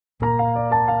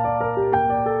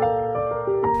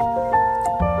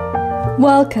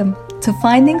Welcome to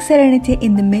Finding Serenity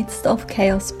in the Midst of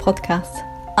Chaos podcast.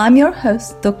 I'm your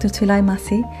host, Dr. Tulay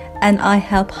Masi, and I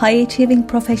help high-achieving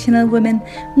professional women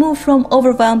move from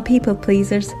overwhelmed people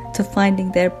pleasers to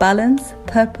finding their balance,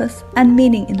 purpose, and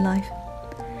meaning in life.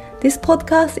 This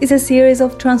podcast is a series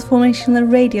of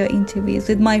transformational radio interviews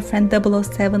with my friend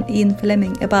 007 Ian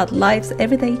Fleming about life's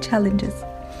everyday challenges.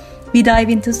 We dive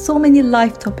into so many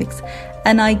life topics,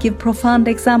 and I give profound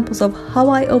examples of how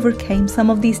I overcame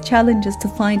some of these challenges to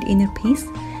find inner peace,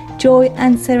 joy,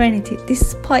 and serenity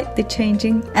despite the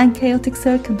changing and chaotic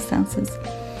circumstances.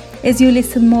 As you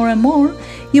listen more and more,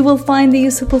 you will find the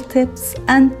useful tips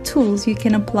and tools you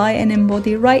can apply and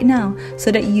embody right now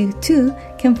so that you too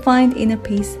can find inner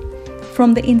peace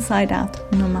from the inside out,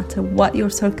 no matter what your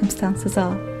circumstances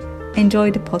are. Enjoy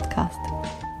the podcast.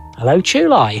 Hello,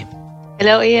 Tulay.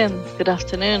 Hello, Ian. Good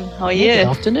afternoon. How are you? Good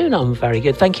afternoon. I'm very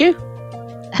good, thank you.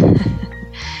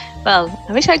 Well,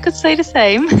 I wish I could say the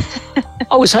same.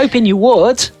 I was hoping you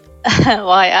would.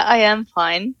 Why, I am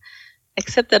fine,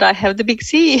 except that I have the big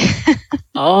C.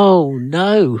 Oh,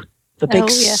 no. The big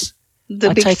C.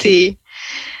 The big C.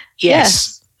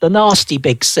 Yes, the nasty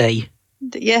big C.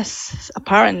 Yes,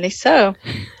 apparently so.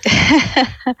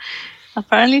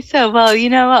 Apparently so. Well, you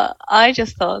know what? I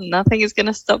just thought nothing is going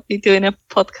to stop me doing a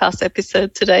podcast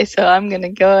episode today, so I'm going to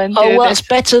go and do well, that's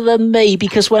better than me,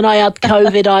 because when I had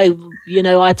COVID,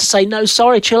 I had to say, no,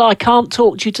 sorry, Chilla, I can't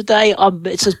talk to you today.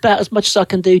 It's about as much as I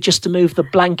can do just to move the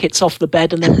blankets off the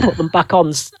bed and then put them back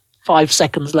on 5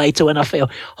 seconds later when I feel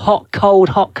hot, cold.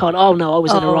 Oh, no, I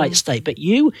was in a right state. But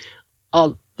you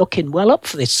are looking well up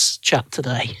for this chat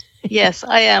today. Yes,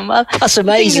 I am. Well, that's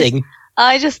amazing.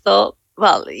 I just thought,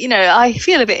 well, you know, I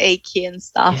feel a bit achy and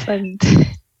stuff,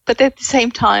 but at the same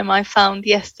time, I found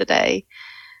yesterday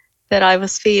that I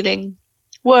was feeling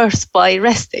worse by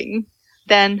resting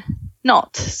than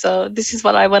not. So this is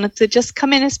what I wanted to just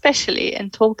come in especially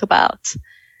and talk about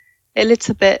a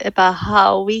little bit about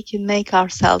how we can make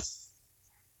ourselves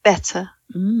better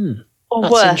or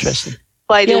that's worse. Interesting.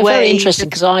 By the way, very interesting,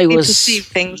 because I was perceive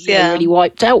things, really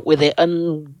wiped out with it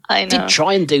and did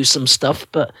try and do some stuff,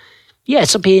 but.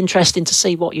 Yes, it'll be interesting to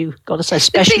see what you got to say.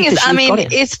 Especially the thing is,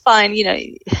 it's fine. You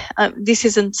know, this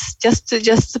isn't just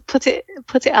to put it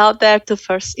out there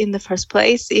in the first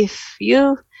place. If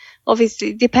you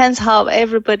obviously depends how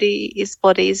everybody's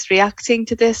body is reacting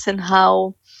to this and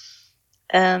how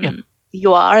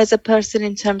you are as a person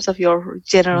in terms of your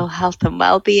general health and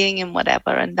well-being and whatever.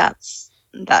 And that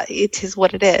it is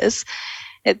what it is.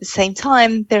 At the same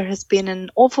time, there has been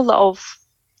an awful lot of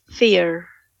fear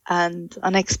and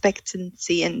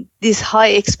unexpectancy and these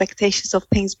high expectations of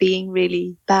things being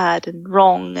really bad and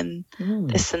wrong and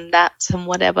this and that and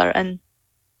whatever. And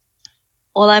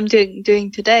all I'm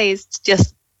doing today is to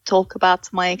just talk about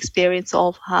my experience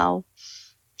of how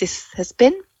this has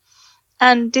been,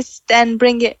 and this then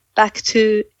bring it back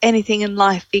to anything in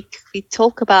life. We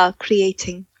talk about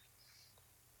creating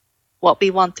what we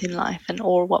want in life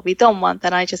or what we don't want.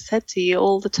 And I just said to you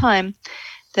all the time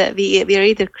that we are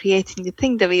either creating the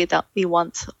thing that we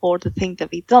want or the thing that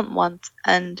we don't want,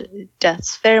 and that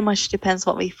very much depends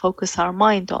what we focus our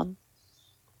mind on.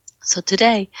 So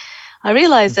today, I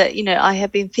realized that I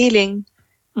have been feeling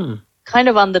kind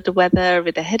of under the weather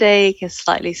with a headache, a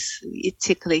slightly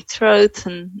tickly throat,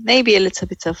 and maybe a little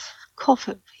bit of cough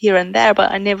here and there,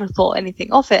 but I never thought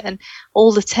anything of it, and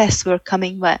all the tests were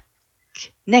coming back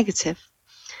negative.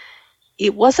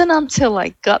 It wasn't until I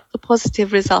got the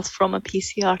positive results from a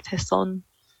PCR test on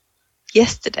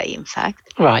yesterday, in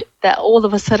fact, that all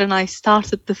of a sudden I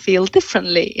started to feel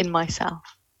differently in myself.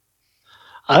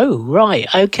 Oh, right.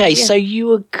 Okay. Yeah. So you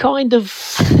were kind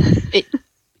of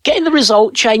getting the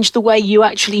result changed the way you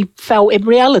actually felt in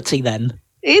reality then?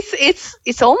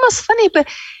 It's almost funny, but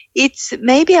it's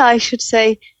maybe I should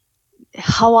say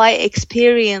how I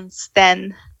experienced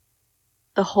then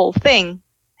the whole thing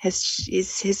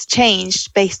has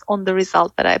changed based on the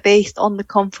result based on the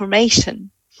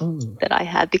confirmation that I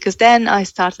had, because then I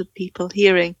started people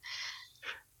hearing,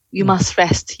 you must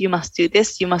rest, you must do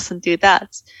this, you mustn't do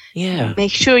that. Yeah.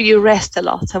 Make sure you rest a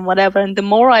lot and whatever. And the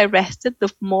more I rested,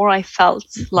 the more I felt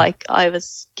like I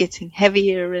was getting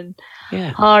heavier and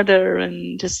harder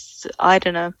and just, I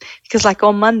don't know. Because like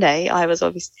on Monday, I was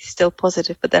obviously still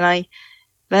positive, but then I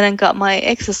went and got my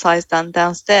exercise done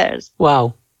downstairs.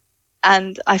 Wow.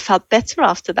 And I felt better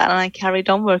after that, and I carried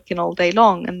on working all day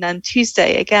long. And then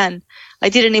Tuesday, again, I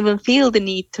didn't even feel the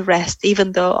need to rest,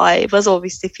 even though I was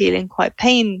obviously feeling quite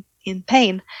in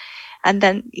pain. And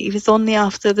then it was only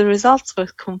after the results were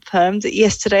confirmed,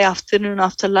 yesterday afternoon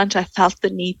after lunch, I felt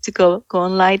the need to go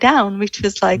and lie down, which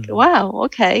was like, wow,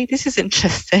 okay, this is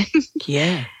interesting.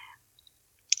 Yeah.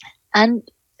 And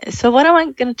so what am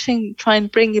I going to try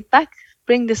and bring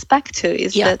this back to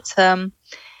is that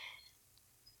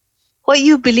what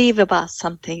you believe about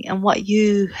something and what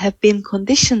you have been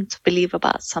conditioned to believe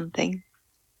about something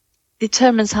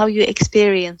determines how you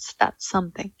experience that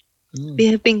something. We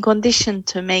have been conditioned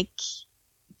to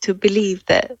believe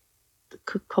that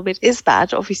COVID is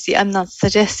bad. Obviously, I'm not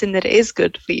suggesting that it is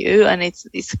good for you, and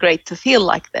it's great to feel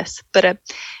like this, but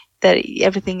that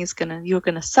everything you're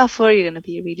gonna suffer, you're gonna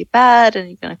be really bad, and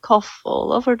you're gonna cough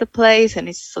all over the place, and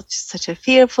it's such a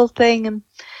fearful thing,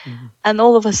 and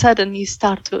all of a sudden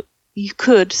you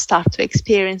could start to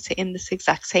experience it in this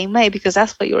exact same way, because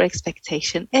that's what your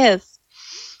expectation is.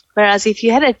 Whereas if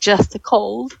you had just a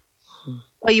cold,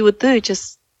 what you would do,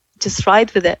 just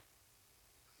ride with it.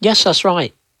 Yes, that's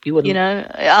right. You wouldn't,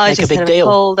 I just have a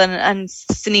cold and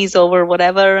sneeze over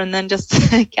whatever, and then just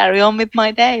carry on with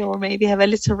my day, or maybe have a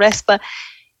little rest. But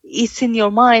it's in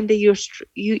your mind that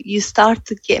you start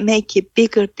to make a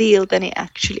bigger deal than it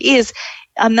actually is.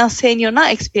 I'm not saying you're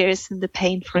not experiencing the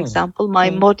pain. For example, my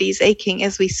body is aching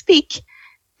as we speak,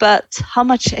 but how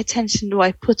much attention do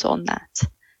I put on that?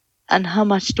 And how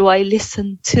much do I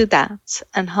listen to that?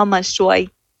 And how much do I,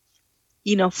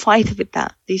 fight with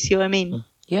that? Do you see what I mean?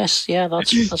 Yes, yeah,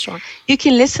 that's right. You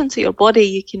can listen to your body.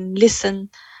 You can listen,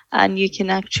 and you can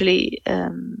actually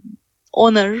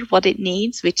honor what it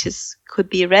needs, which could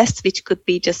be rest, which could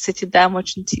be just sitting down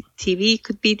watching TV,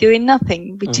 could be doing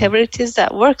nothing, whichever it is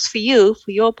that works for you,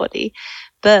 for your body.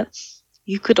 But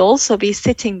you could also be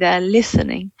sitting there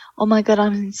listening. Oh my God,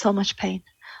 I'm in so much pain.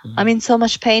 I'm in so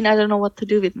much pain. I don't know what to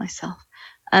do with myself.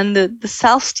 And the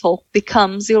self-talk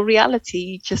becomes your reality.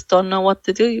 You just don't know what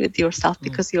to do with yourself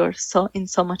because you're in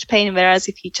so much pain. Whereas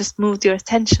if you just moved your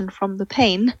attention from the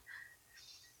pain,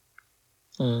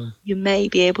 you may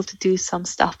be able to do some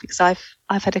stuff. Because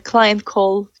I've had a client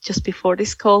call just before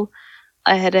this call.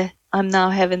 I'm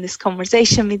now having this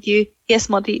conversation with you. Yes,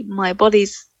 my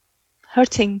body's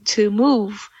hurting to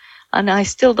move, and I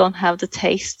still don't have the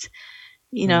taste.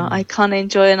 I can't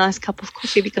enjoy a nice cup of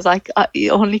coffee because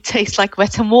it only tastes like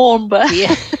wet and warm. But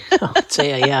yeah, oh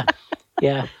dear,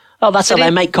 yeah. Oh, that's how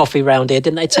they make coffee round here,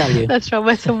 didn't they tell you? That's right,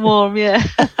 wet and warm, yeah.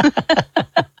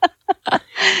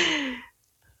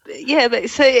 Yeah, but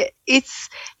so it's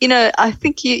I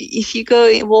think if you go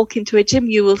and walk into a gym,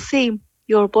 you will see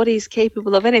your body is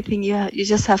capable of anything. You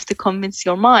just have to convince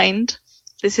your mind.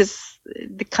 This is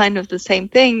the same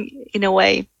thing in a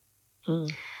way.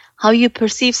 How you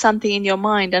perceive something in your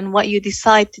mind and what you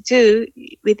decide to do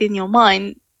within your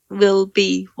mind will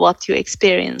be what you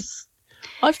experience.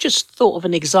 I've just thought of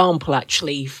an example,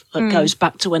 actually, that goes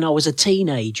back to when I was a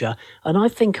teenager. And I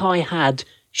think I had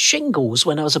shingles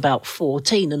when I was about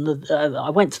 14. And I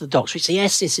went to the doctor. He said,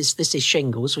 yes, this is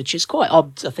shingles, which is quite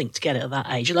odd, I think, to get it at that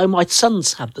age. Although my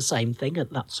sons had the same thing at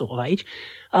that sort of age.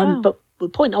 But the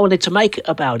point I wanted to make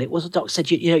about it was the doctor said,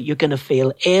 you're going to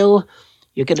feel ill.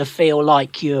 You're going to feel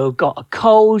like you've got a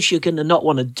cold. You're going to not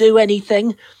want to do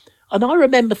anything. And I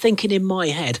remember thinking in my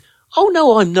head, oh,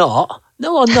 no, I'm not.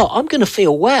 No, I'm not. I'm going to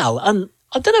feel well. And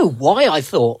I don't know why I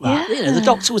thought that. Yeah. The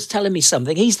doctor was telling me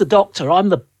something. He's the doctor. I'm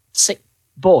the sick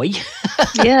boy.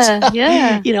 Yeah.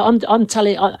 I'm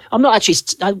telling, I'm not actually,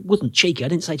 I wasn't cheeky. I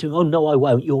didn't say to him, oh, no, I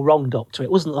won't. You're wrong, doctor.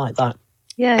 It wasn't like that.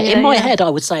 In my head, I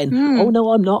was saying, oh,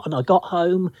 no, I'm not. And I got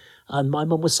home. And my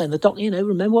mum was saying, the doctor,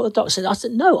 remember what the doctor said? I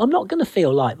said, no, I'm not going to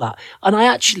feel like that. And I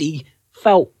actually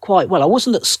felt quite well. I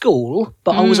wasn't at school,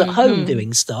 but I was at home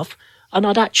doing stuff. And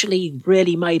I'd actually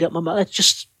really made up my mind. It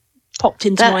just popped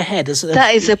into my head.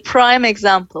 That is a prime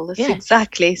example. That's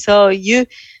exactly. So you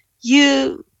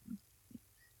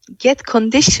get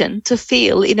conditioned to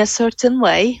feel in a certain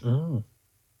way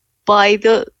by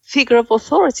the figure of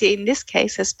authority. In this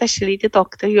case, especially the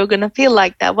doctor, you're going to feel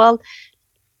like that. Well,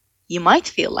 you might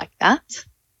feel like that,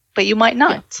 but you might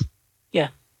not. Yeah.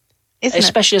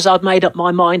 Especially as I'd made up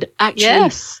my mind,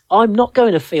 actually, I'm not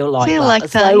going to feel like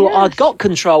that. Though I'd got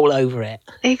control over it.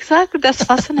 Exactly. That's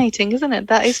fascinating, isn't it?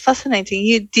 That is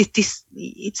fascinating.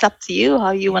 It's up to you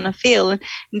how you want to feel. And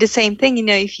the same thing,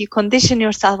 if you condition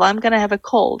yourself, I'm going to have a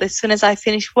cold as soon as I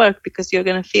finish work because you're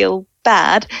going to feel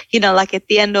bad. Like at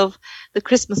the end of the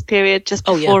Christmas period, just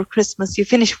before Christmas, you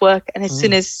finish work, and as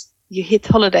soon as you hit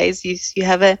holidays, you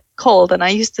have a cold. And I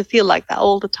used to feel like that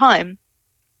all the time.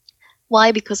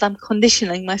 Why? Because I'm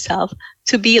conditioning myself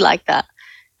to be like that.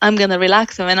 I'm going to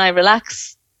relax. And when I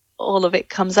relax, all of it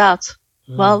comes out.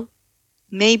 Well,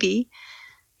 maybe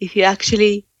if you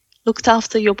actually looked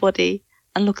after your body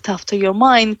and looked after your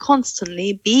mind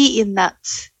constantly, be in that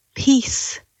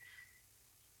peace,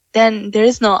 then there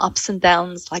is no ups and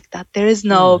downs like that. There is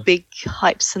no big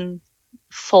hypes and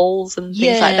falls and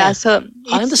things like that. So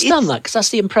I understand that, because that's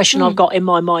the impression I've got in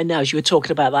my mind now as you were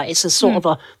talking about that. It's a sort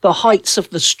of the heights of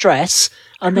the stress,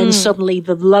 and then suddenly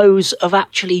the lows of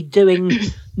actually doing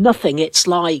nothing. It's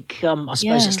like, I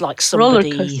suppose it's like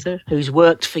somebody who's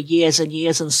worked for years and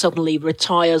years and suddenly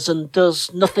retires and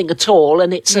does nothing at all,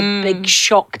 and it's a big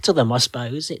shock to them, I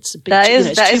suppose. It's a big,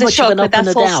 it's too much of an up and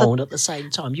a down at the same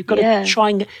time. You've got to try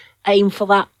and aim for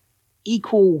that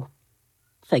equal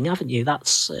thing, haven't you?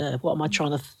 That's what am I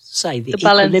trying to say? The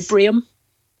equilibrium.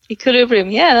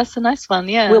 Equilibrium, yeah, that's a nice one.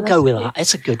 Yeah, we'll go with that.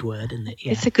 It's a good word, isn't it?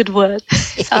 Yeah. It's a good word.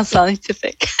 Sounds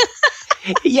scientific.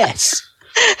 Yes,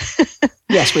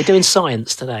 we're doing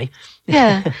science today.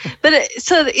 Yeah, but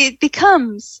so it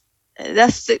becomes,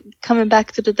 coming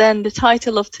back to the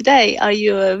title of today. Are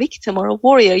you a victim or a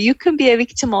warrior? You can be a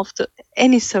victim of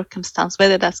any circumstance,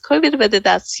 whether that's COVID, whether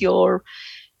that's your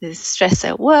stress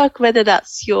at work, whether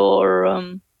that's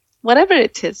your whatever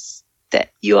it is that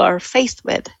you are faced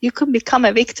with. You can become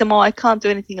a victim. Oh, I can't do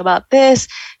anything about this.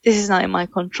 This is not in my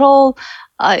control.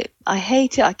 I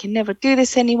hate it. I can never do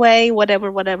this anyway.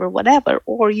 Whatever.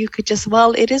 Or you could just,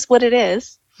 well, it is what it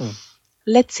is.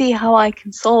 Let's see how I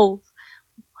can solve.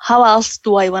 How else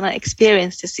do I want to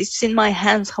experience this? It's in my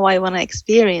hands how I want to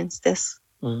experience this.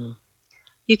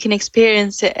 You can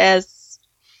experience it as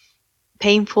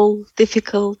painful,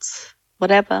 difficult,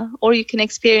 whatever, or you can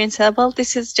experience it, well,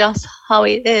 this is just how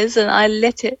it is, and I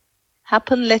let it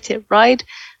happen, let it ride,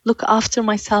 look after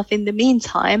myself in the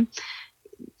meantime.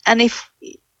 And if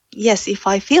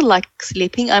I feel like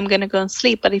sleeping, I'm going to go and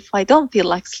sleep. But if I don't feel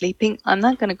like sleeping, I'm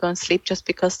not going to go and sleep just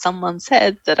because someone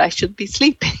said that I should be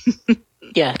sleeping.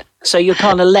 Yeah, so you're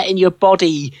kind of letting your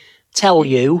body tell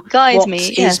you what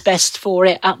is best for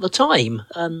it at the time,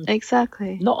 and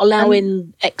exactly not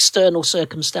allowing external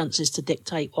circumstances to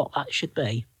dictate what that should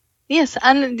be. Yes,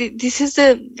 and this is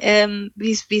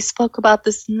we spoke about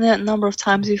this a number of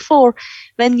times before.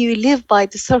 When you live by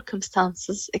the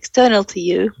circumstances external to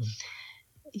you,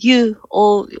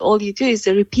 all you do is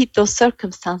repeat those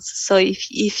circumstances. So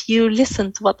if you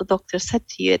listen to what the doctor said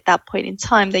to you at that point in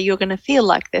time, that you're going to feel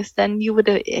like this, then you would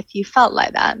have, if you felt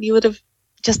like that, you would have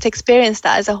just experienced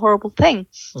that as a horrible thing.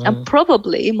 And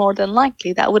probably, more than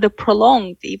likely, that would have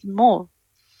prolonged even more.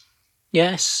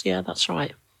 Yes, yeah, that's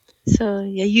right. So,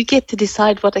 yeah, you get to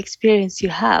decide what experience you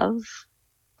have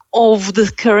of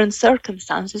the current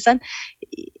circumstances. And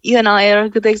you and I are a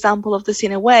good example of this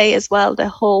in a way as well, the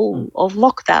whole of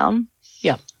lockdown.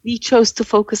 Yeah. We chose to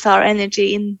focus our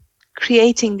energy in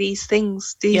creating these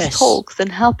things, these talks,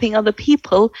 and helping other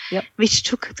people, which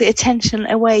took the attention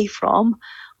away from,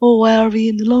 oh, why are we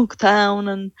in the lockdown,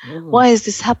 and why is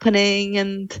this happening,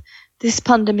 and this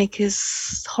pandemic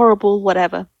is horrible,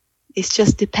 whatever. It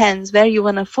just depends where you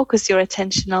want to focus your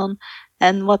attention on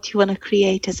and what you want to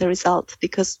create as a result.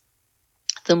 Because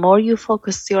the more you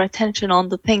focus your attention on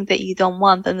the thing that you don't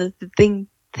want and the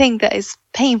thing that is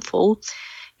painful,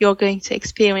 you're going to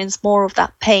experience more of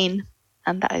that pain.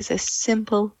 And that is as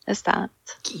simple as that.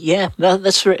 Yeah,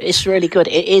 it's really good.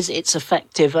 It's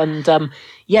effective. And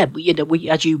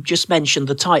as you just mentioned,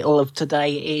 the title of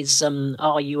today is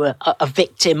are you a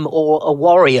victim or a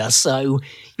warrior? So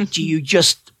do you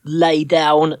just lay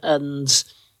down and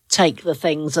take the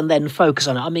things and then focus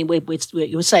on it? I mean,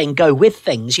 you were saying go with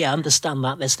things. Yeah, I understand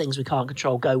that. There's things we can't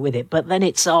control, go with it. But then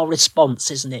it's our response,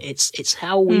 isn't it? It's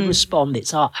how we respond.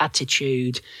 It's our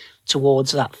attitude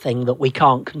towards that thing that we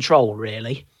can't control,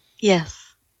 really.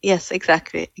 Yes,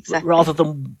 exactly. Rather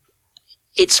than,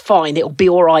 it's fine, it'll be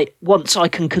all right once I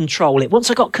can control it. Once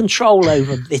I got control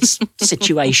over this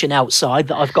situation outside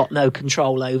that I've got no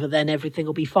control over, then everything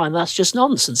will be fine. That's just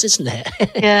nonsense, isn't it?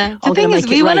 Yeah. The thing is,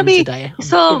 we want to be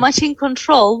so much in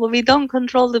control, but we don't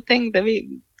control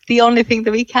the only thing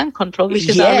that we can control, which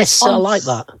is our response. Yes, I like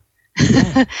that.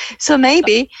 Yeah. So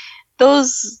maybe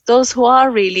those who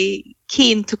are really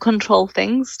keen to control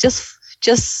things,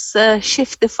 just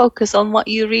shift the focus on what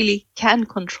you really can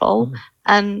control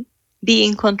and be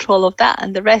in control of that,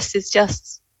 and the rest is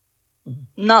just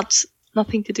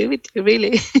nothing to do with you,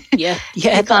 really. Yeah, you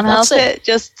can't help it.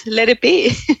 Just let it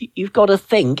be. You've got to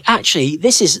think, actually,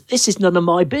 this is none of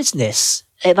my business.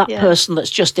 That person that's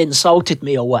just insulted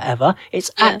me or whatever, it's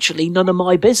actually none of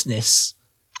my business.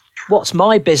 What's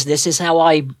my business is how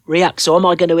I react. So am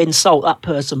I going to insult that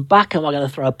person back? Am I going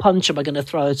to throw a punch? Am I going to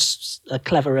throw a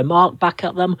clever remark back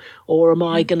at them? Or am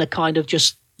I going to kind of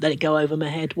just let it go over my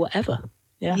head, whatever?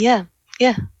 Yeah.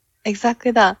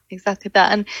 Exactly that.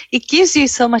 And it gives you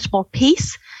so much more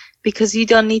peace because you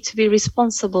don't need to be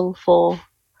responsible for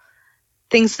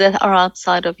things that are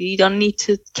outside of you. You don't need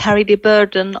to carry the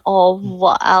burden of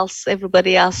what else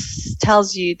everybody else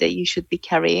tells you that you should be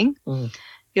carrying.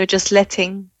 you're just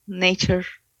letting nature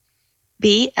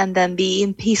be and then be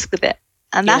in peace with it.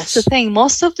 And that's the thing.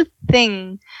 Most of the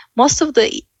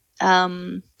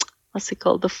what's it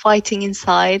called? The fighting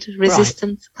inside,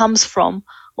 resistance comes from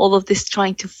all of this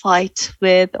trying to fight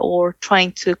with or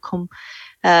trying to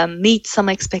meet some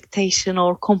expectation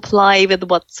or comply with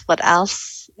what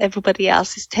else everybody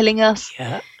else is telling us.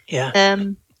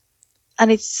 And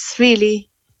it's really,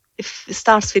 if it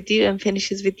starts with you and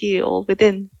finishes with you, all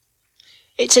within.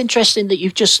 It's interesting that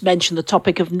you've just mentioned the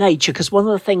topic of nature, because one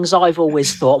of the things I've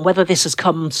always thought, and whether this has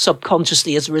come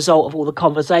subconsciously as a result of all the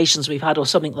conversations we've had or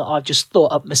something that I've just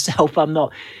thought up myself, I'm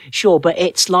not sure, but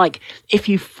it's like if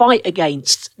you fight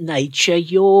against nature,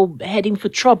 you're heading for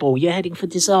trouble, you're heading for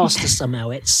disaster somehow.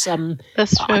 It's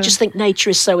That's true. I just think nature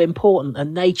is so important,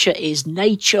 and nature is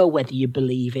nature, whether you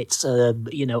believe it's a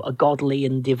godly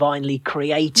and divinely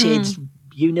created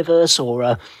universe or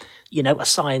a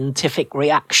scientific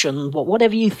reaction,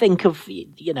 whatever you think of,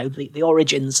 the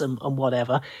origins and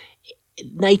whatever.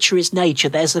 Nature is nature.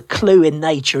 There's a clue in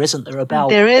nature, isn't there,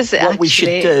 about what we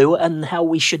should do and how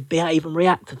we should behave and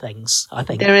react to things, I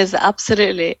think. There is,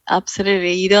 absolutely.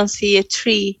 You don't see a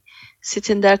tree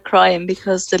sitting there crying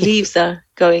because the leaves are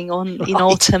going on in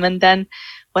autumn and then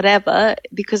whatever,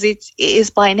 because it is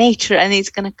by nature and it's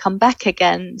going to come back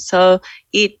again. So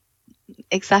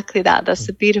exactly that's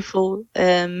a beautiful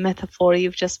metaphor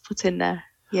you've just put in there.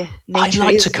 I'd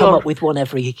like to come up with one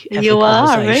every you conversation.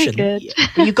 Are very good.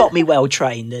 You got me well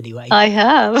trained anyway. I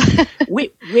have.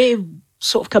 We're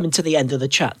sort of coming to the end of the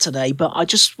chat today, but I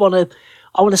just want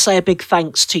to say a big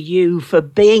thanks to you for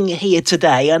being here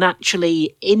today, and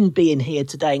actually in being here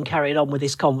today and carrying on with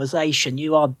this conversation,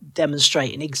 you are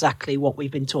demonstrating exactly what we've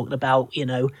been talking about,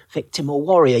 victim or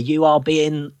warrior. You are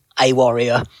being a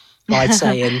warrior by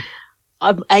saying,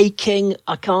 I'm aching,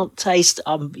 I can't taste.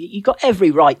 You've got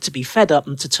every right to be fed up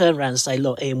and to turn around and say,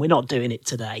 look, Ian, we're not doing it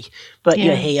today. But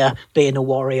you're here being a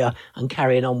warrior and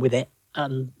carrying on with it.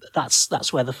 And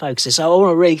that's where the focus is. So I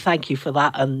want to really thank you for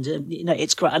that. And,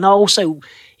 it's great. And also,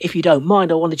 if you don't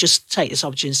mind, I want to just take this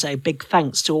opportunity to say a big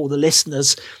thanks to all the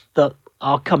listeners that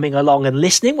are coming along and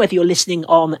listening, whether you're listening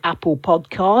on Apple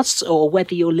Podcasts or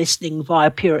whether you're listening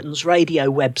via Puritan's radio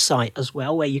website as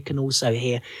well, where you can also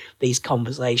hear these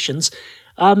conversations.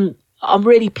 I'm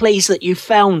really pleased that you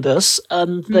found us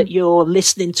and that you're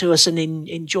listening to us and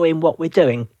enjoying what we're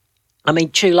doing. I mean,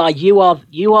 Tulay,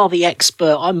 you are the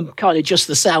expert. I'm kind of just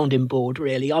the sounding board,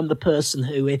 really. I'm the person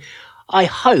who I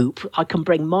hope I can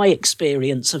bring my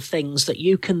experience of things that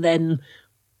you can then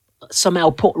somehow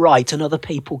put right and other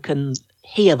people can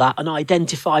hear that and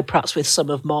identify perhaps with some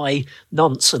of my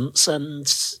nonsense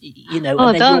and and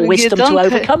then your wisdom to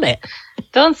overcome it.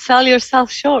 Don't sell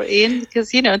yourself short, Ian,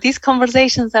 because these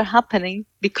conversations are happening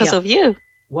because of you.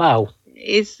 Wow.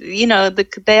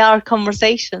 They are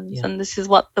conversations, and this is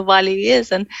what the value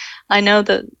is. And I know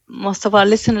that most of our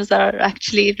listeners are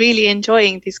actually really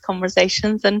enjoying these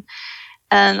conversations, and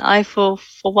I for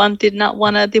one did not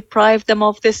want to deprive them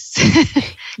of this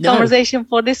conversation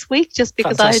for this week just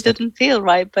because Fantastic. I didn't feel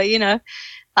right. But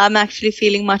I'm actually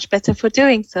feeling much better for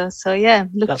doing so. So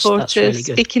look forward to really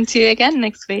speaking to you again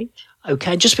next week.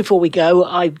 Okay, just before we go,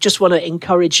 I just want to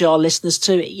encourage our listeners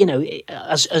to,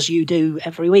 as you do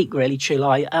every week, really,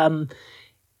 Tulay,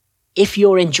 if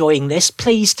you're enjoying this,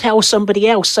 please tell somebody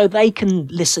else so they can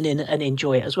listen in and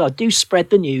enjoy it as well. Do spread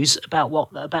the news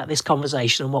about this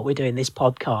conversation and what we're doing, this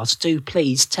podcast. Do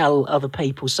please tell other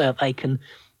people so that they can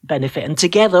benefit. And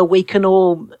together we can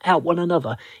all help one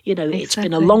another. Exactly. It's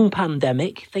been a long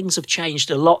pandemic. Things have changed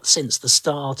a lot since the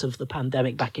start of the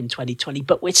pandemic back in 2020,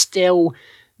 but we're still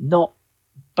not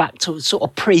back to sort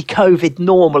of pre-COVID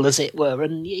normal, as it were.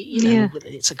 And,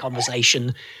 it's a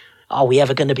conversation. Are we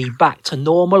ever going to be back to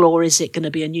normal, or is it going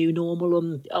to be a new normal?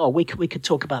 And we could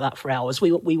talk about that for hours.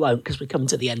 We won't, because we're coming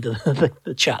to the end of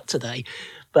the chat today.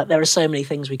 But there are so many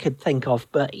things we could think of.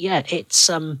 But it's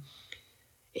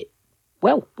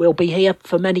we'll be here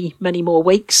for many, many more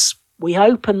weeks, we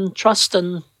hope and trust,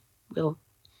 and we'll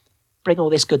bring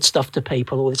all this good stuff to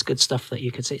people, all this good stuff that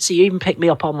you can see. So you even picked me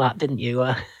up on that, didn't you?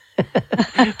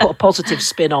 Put a positive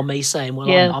spin on me saying,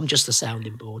 I'm just a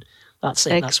sounding board. That's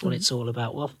it. Excellent. That's what it's all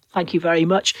about. Well, thank you very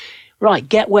much. Right,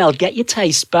 get well, get your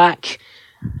taste back,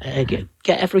 get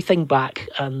everything back,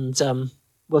 and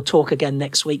we'll talk again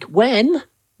next week when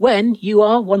you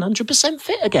are 100%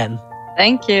 fit again.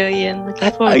 Thank you, Ian.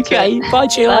 Looking forward to it. Bye,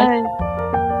 Tulay.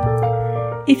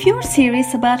 Bye. If you're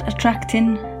serious about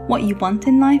attracting what you want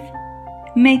in life,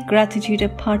 make gratitude a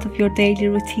part of your daily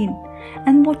routine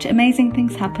and watch amazing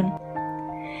things happen.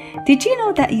 Did you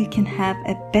know that you can have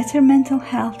a better mental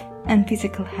health and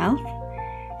physical health,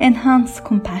 enhance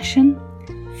compassion,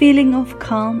 feeling of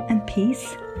calm and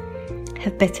peace,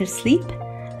 have better sleep,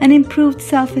 and improved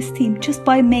self-esteem just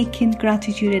by making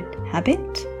gratitude a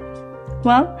habit?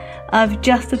 Well, I've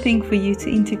just the thing for you to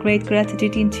integrate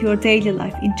gratitude into your daily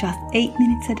life in just 8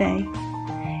 minutes a day.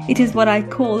 It is what I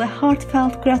call a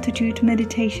heartfelt gratitude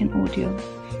meditation audio.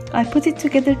 I put it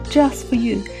together just for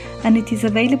you, and it is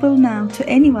available now to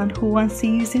anyone who wants to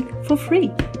use it for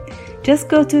free. Just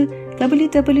go to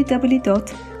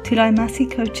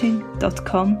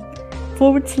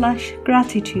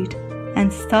www.tulaimassicoaching.com/gratitude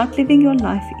and start living your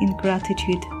life in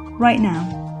gratitude right now.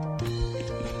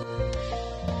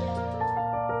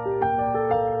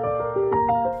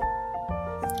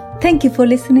 Thank you for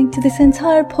listening to this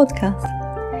entire podcast.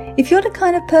 If you're the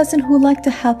kind of person who would like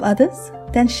to help others,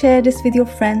 then share this with your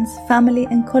friends, family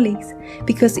and colleagues,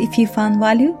 because if you found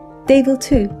value, they will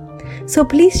too. So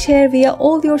please share via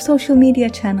all your social media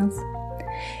channels.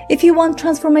 If you want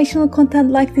transformational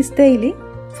content like this daily,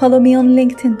 follow me on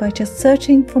LinkedIn by just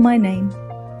searching for my name.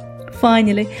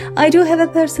 Finally, I do have a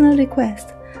personal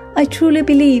request. I truly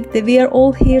believe that we are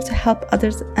all here to help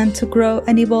others and to grow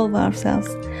and evolve ourselves.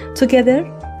 Together,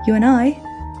 you and I,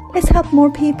 let's help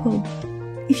more people.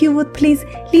 If you would please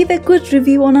leave a good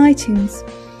review on iTunes.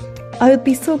 I would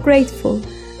be so grateful,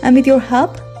 and with your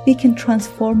help, we can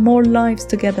transform more lives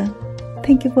together.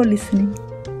 Thank you for listening.